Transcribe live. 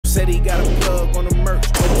Said he got a plug on the merch,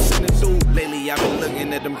 but he send it through. Lately I've been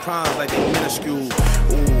looking at them primes like they minuscule. Ooh,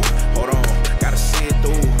 hold on, gotta see it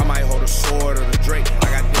through. I might hold a sword or the Drake.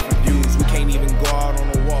 I got different views. We can't even go out on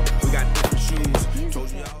a walk. We got different shoes.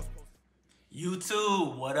 Told you I was...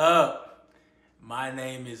 YouTube, what up? My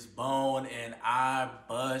name is Bone and I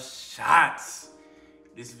bust shots.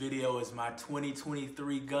 This video is my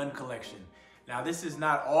 2023 gun collection. Now this is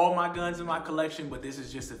not all my guns in my collection, but this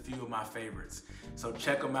is just a few of my favorites. So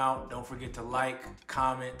check them out. Don't forget to like,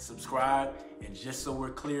 comment, subscribe, and just so we're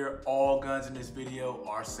clear, all guns in this video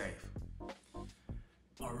are safe.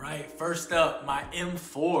 All right, first up, my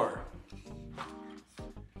M4. All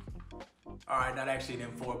right, not actually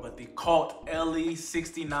an M4, but the Colt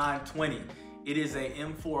LE6920. It is a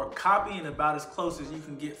M4 copy and about as close as you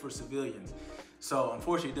can get for civilians. So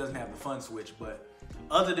unfortunately, it doesn't have the fun switch, but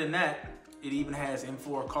other than that, it even has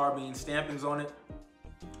M4 carbine stampings on it.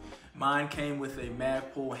 Mine came with a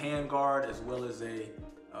Magpul handguard as well as a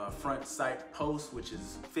front sight post, which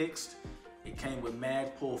is fixed. It came with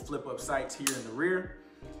Magpul flip-up sights here in the rear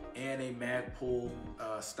and a Magpul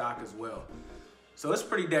stock as well. So it's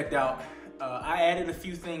pretty decked out. I added a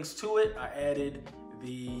few things to it. I added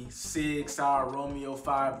the Sig Sauer Romeo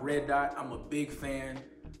 5 red dot. I'm a big fan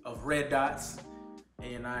of red dots,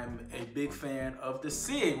 and I'm a big fan of the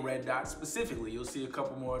Sig red dot specifically. You'll see a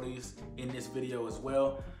couple more of these in this video as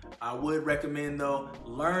well. I would recommend though,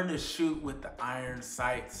 learn to shoot with the iron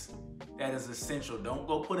sights. That is essential. Don't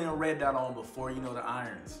go putting a red dot on before you know the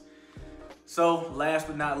irons. So last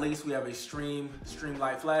but not least, we have a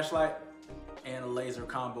streamlight flashlight and a laser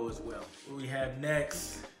combo as well. What we have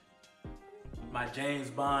next, my James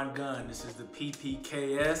Bond gun. This is the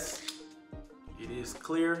PPKS. It is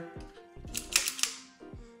clear.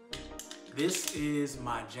 This is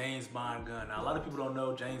my James Bond gun. Now, a lot of people don't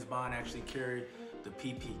know James Bond actually carried the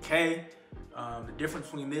PPK. The difference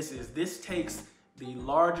between this is this takes the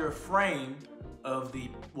larger frame of the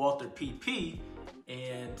Walther PP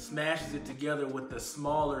and smashes it together with the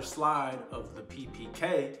smaller slide of the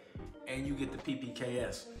PPK, and you get the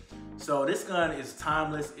PPKS. So this gun is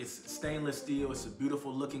timeless. It's stainless steel. It's a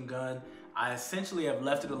beautiful looking gun. I essentially have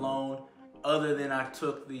left it alone, other than I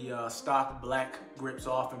took the stock black grips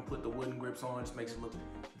off and put the wooden grips on. It just makes it look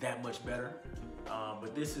that much better.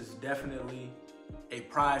 But this is definitely a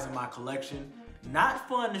prize in my collection. Not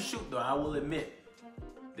fun to shoot though, I will admit.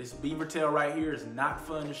 This beaver tail right here is not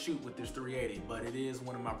fun to shoot with this 380, but it is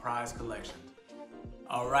one of my prize collections.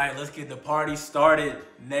 All right, let's get the party started.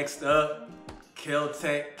 Next up,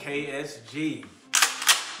 Kel-Tec KSG.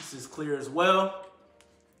 This is clear as well.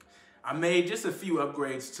 I made just a few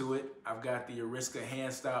upgrades to it. I've got the Ariska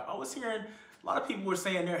hand stop. I was hearing a lot of people were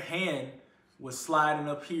saying their hand was sliding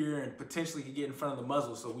up here and potentially could get in front of the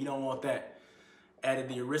muzzle, so we don't want that. Added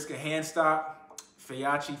the Ariska hand stop,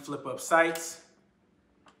 Feyachi flip up sights.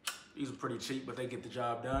 These are pretty cheap, but they get the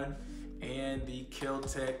job done. And the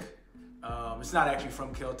Kel-Tec, it's not actually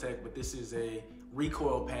from Kel-Tec, but this is a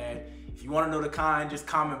recoil pad. If you want to know the kind, just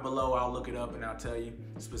comment below. I'll look it up and I'll tell you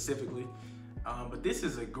specifically. But this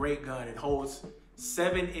is a great gun. It holds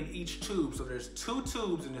 7 in each tube. So there's 2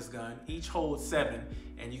 tubes in this gun. Each holds 7.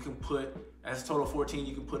 And you can put, as a total of 14,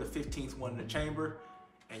 you can put a 15th one in the chamber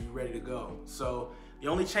and you're ready to go. So the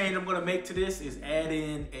only change I'm gonna make to this is add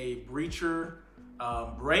in a breacher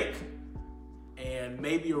brake and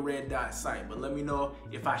maybe a red dot sight. But let me know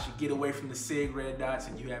if I should get away from the Sig red dots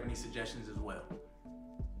and you have any suggestions as well.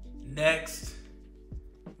 Next,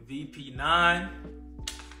 VP9.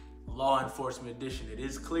 Law Enforcement Edition. It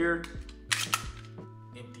is clear,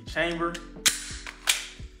 empty chamber.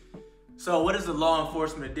 So what is the Law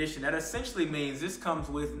Enforcement Edition? That essentially means this comes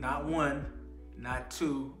with not 1, not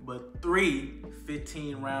 2, but 3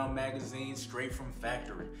 15-round magazines straight from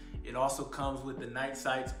factory. It also comes with the night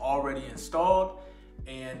sights already installed.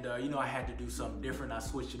 And you know, I had to do something different. I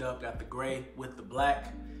switched it up, got the gray with the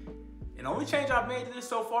black. And the only change I've made to this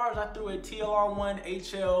so far is I threw a TLR1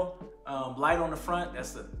 HL light on the front.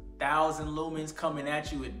 That's a 1,000 lumens coming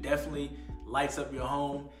at you. It definitely lights up your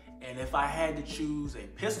home. And if I had to choose a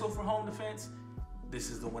pistol for home defense,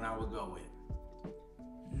 this is the one I would go with.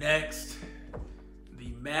 Next,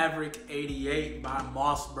 the Maverick 88 by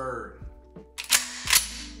Mossberg.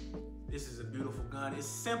 This is a beautiful gun. It's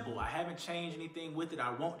simple. I haven't changed anything with it.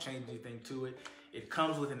 I won't change anything to it. It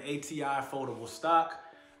comes with an ATI foldable stock.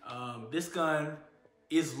 This gun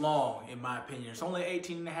is long, in my opinion. It's only an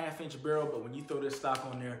 18.5-inch barrel, but when you throw this stock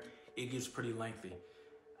on there, it gets pretty lengthy.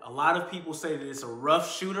 A lot of people say that it's a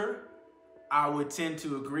rough shooter. I would tend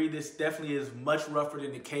to agree. This definitely is much rougher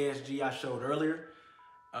than the KSG I showed earlier.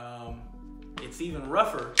 It's even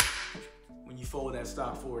rougher when you fold that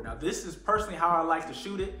stock forward. Now this is personally how I like to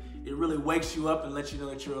shoot it. It really wakes you up and lets you know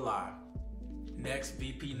that you're alive. Next,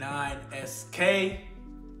 VP9SK,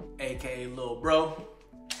 aka Lil Bro.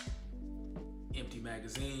 Empty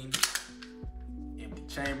magazine, empty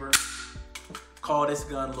chamber. Call this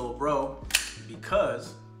gun Lil Bro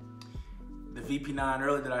because the VP9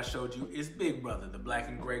 earlier that I showed you is Big Brother, the black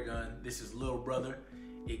and gray gun. This is Lil Brother.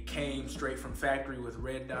 It came straight from factory with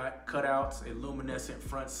red dot cutouts, a luminescent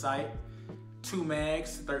front sight, 2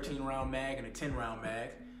 mags, 13 round mag and a 10 round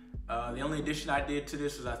mag. The only addition I did to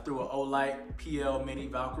this was I threw an Olight PL Mini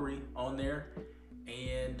Valkyrie on there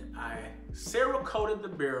and I Cerakoted the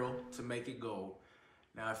barrel to make it gold.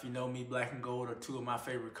 Now, if you know me, black and gold are 2 of my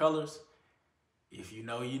favorite colors. If you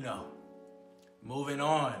know, you know. Moving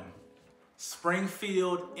on.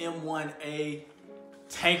 Springfield M1A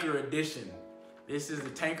Tanker Edition. This is the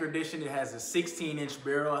Tanker Edition. It has a 16-inch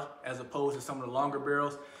barrel as opposed to some of the longer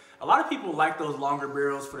barrels. A lot of people like those longer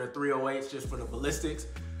barrels for their 308s just for the ballistics.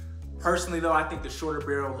 Personally though, I think the shorter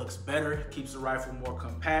barrel looks better, keeps the rifle more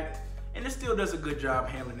compact, and it still does a good job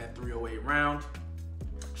handling that 308 round.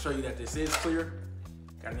 Show you that this is clear.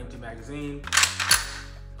 Got an empty magazine,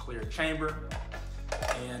 clear chamber.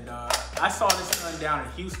 And I saw this gun down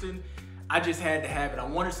in Houston. I just had to have it. I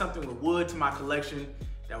wanted something with wood to my collection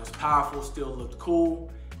that was powerful, still looked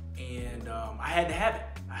cool, and I had to have it.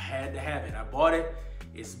 I had to have it. I bought it.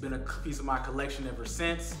 It's been a piece of my collection ever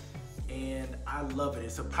since, and I love it.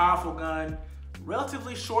 It's a powerful gun,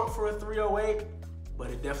 relatively short for a 308, but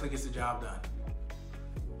it definitely gets the job done.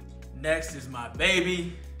 Next is my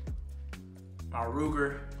baby, my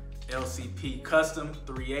Ruger LCP Custom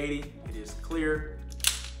 380. It is clear,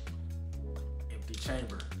 empty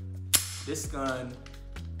chamber. This gun,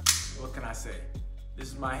 what can I say? This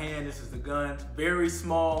is my hand, this is the gun. Very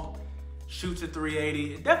small, shoots at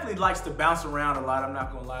 380. It definitely likes to bounce around a lot, I'm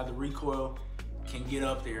not gonna lie. The recoil can get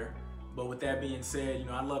up there. But with that being said, you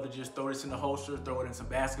know, I love to just throw this in the holster, throw it in some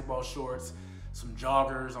basketball shorts, some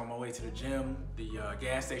joggers on my way to the gym, the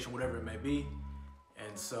gas station, whatever it may be.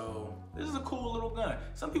 And so this is a cool little gun.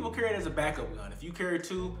 Some people carry it as a backup gun. If you carry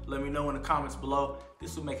 2, let me know in the comments below.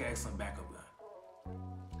 This will make an excellent backup gun.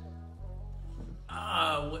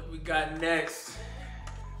 What we got next?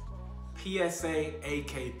 PSA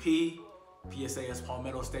AKP. PSA is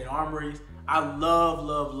Palmetto State Armory. I love,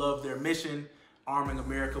 love, love their mission, arming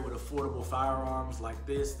America with affordable firearms like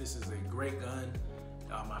this. This is a great gun.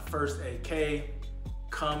 My first AK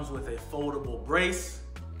comes with a foldable brace.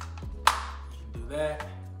 You can do that.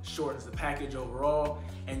 Shortens the package overall.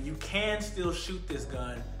 And you can still shoot this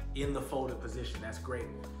gun in the folded position. That's great.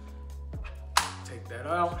 Take that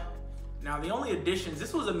out. Now the only additions,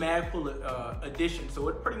 this was a Magpul addition, so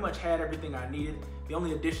it pretty much had everything I needed. The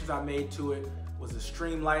only additions I made to it was a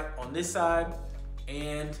stream light on this side,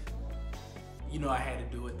 and you know I had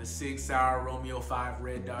to do it, the Sig Sauer Romeo 5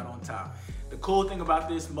 red dot on top. The cool thing about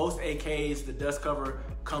this, most AKs, the dust cover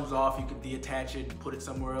comes off, you can deattach it and put it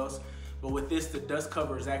somewhere else. But with this, the dust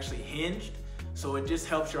cover is actually hinged, so it just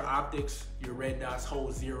helps your optics, your red dots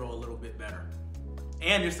hold 0 a little bit better.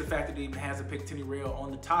 And just the fact that it even has a Picatinny rail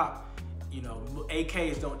on the top. You know,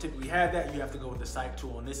 AKs don't typically have that. You have to go with the sight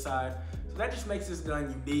tool on this side. So that just makes this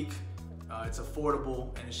gun unique. It's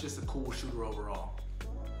affordable, and it's just a cool shooter overall.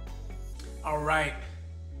 All right,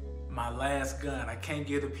 my last gun. I can't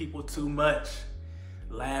give the people too much.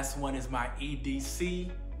 Last one is my EDC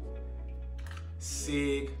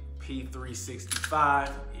Sig P365.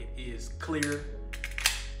 It is clear.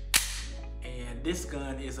 And this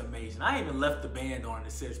gun is amazing. I even left the band on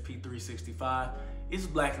that says P365. It's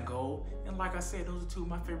black and gold. And like I said, those are 2 of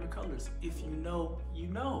my favorite colors. If you know, you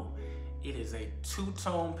know. It is a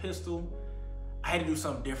 2-tone pistol. I had to do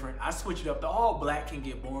something different. I switched it up. The all black can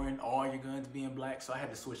get boring, all your guns being black, so I had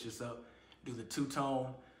to switch this up, do the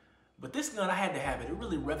 2-tone. But this gun, I had to have it. It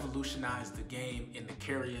really revolutionized the game in the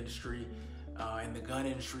carry industry, in the gun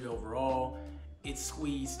industry overall. It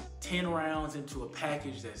squeezed 10 rounds into a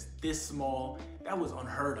package that's this small. That was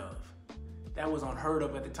unheard of. That was unheard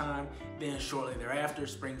of at the time. Then shortly thereafter,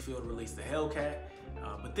 Springfield released the Hellcat.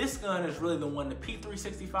 But this gun is really the one, the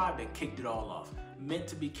P365, that kicked it all off. Meant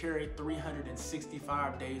to be carried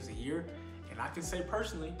 365 days a year. And I can say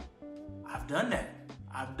personally, I've done that.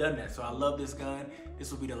 I've done that. So I love this gun.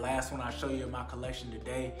 This will be the last one I show you in my collection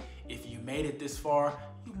today. If you made it this far,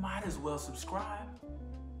 you might as well subscribe.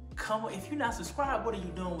 Come on, if you're not subscribed, what are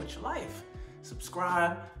you doing with your life?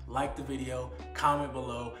 Subscribe, like the video, comment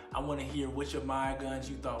below. I want to hear which of my guns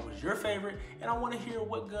you thought was your favorite, and I want to hear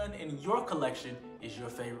what gun in your collection is your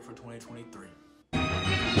favorite for 2023.